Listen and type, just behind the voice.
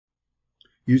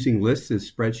Using lists as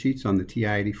spreadsheets on the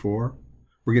TI-84,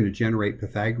 we're going to generate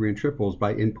Pythagorean triples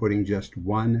by inputting just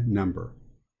one number.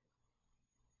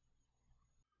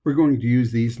 We're going to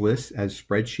use these lists as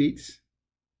spreadsheets.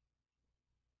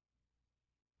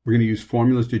 We're going to use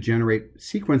formulas to generate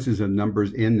sequences of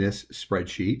numbers in this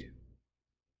spreadsheet.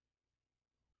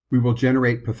 We will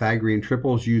generate Pythagorean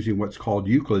triples using what's called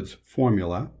Euclid's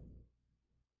formula.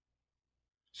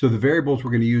 So the variables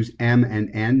we're going to use, m and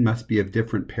n, must be of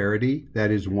different parity.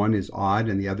 That is, one is odd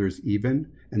and the other is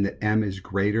even, and that m is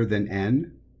greater than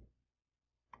n.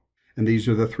 And these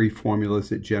are the three formulas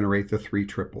that generate the three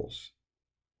triples.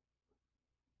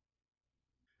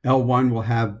 L1 will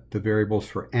have the variables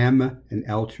for m and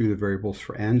L2 the variables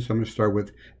for n. So I'm going to start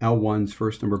with L1's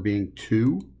first number being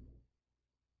 2.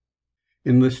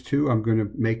 In list 2, I'm going to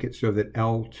make it so that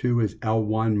L2 is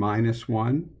L1 minus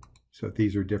 1. So if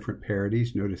these are different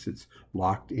parities, notice it's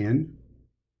locked in.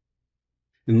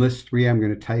 In list 3, I'm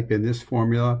going to type in this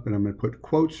formula, but I'm going to put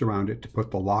quotes around it to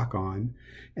put the lock on.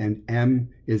 And m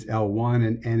is L1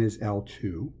 and n is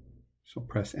L2. So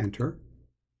press enter.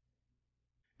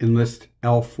 In list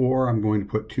L4, I'm going to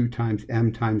put 2 times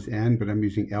m times n, but I'm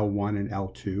using L1 and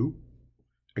L2.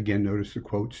 Again, notice the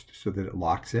quotes so that it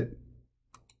locks it.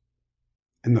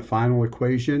 And the final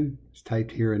equation is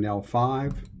typed here in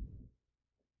L5.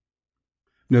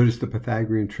 Notice the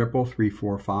Pythagorean triple, 3,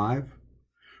 4, 5.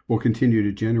 We'll continue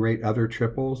to generate other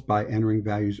triples by entering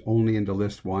values only into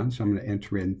list 1. So I'm going to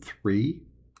enter in 3.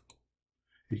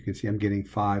 You can see I'm getting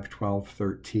 5, 12,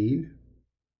 13.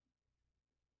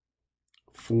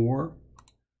 4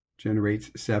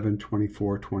 generates 7,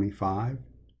 24, 25,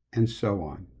 and so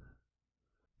on.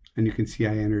 And you can see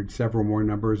I entered several more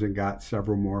numbers and got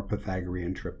several more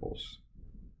Pythagorean triples.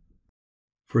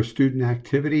 For a student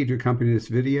activity to accompany this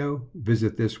video,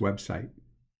 visit this website.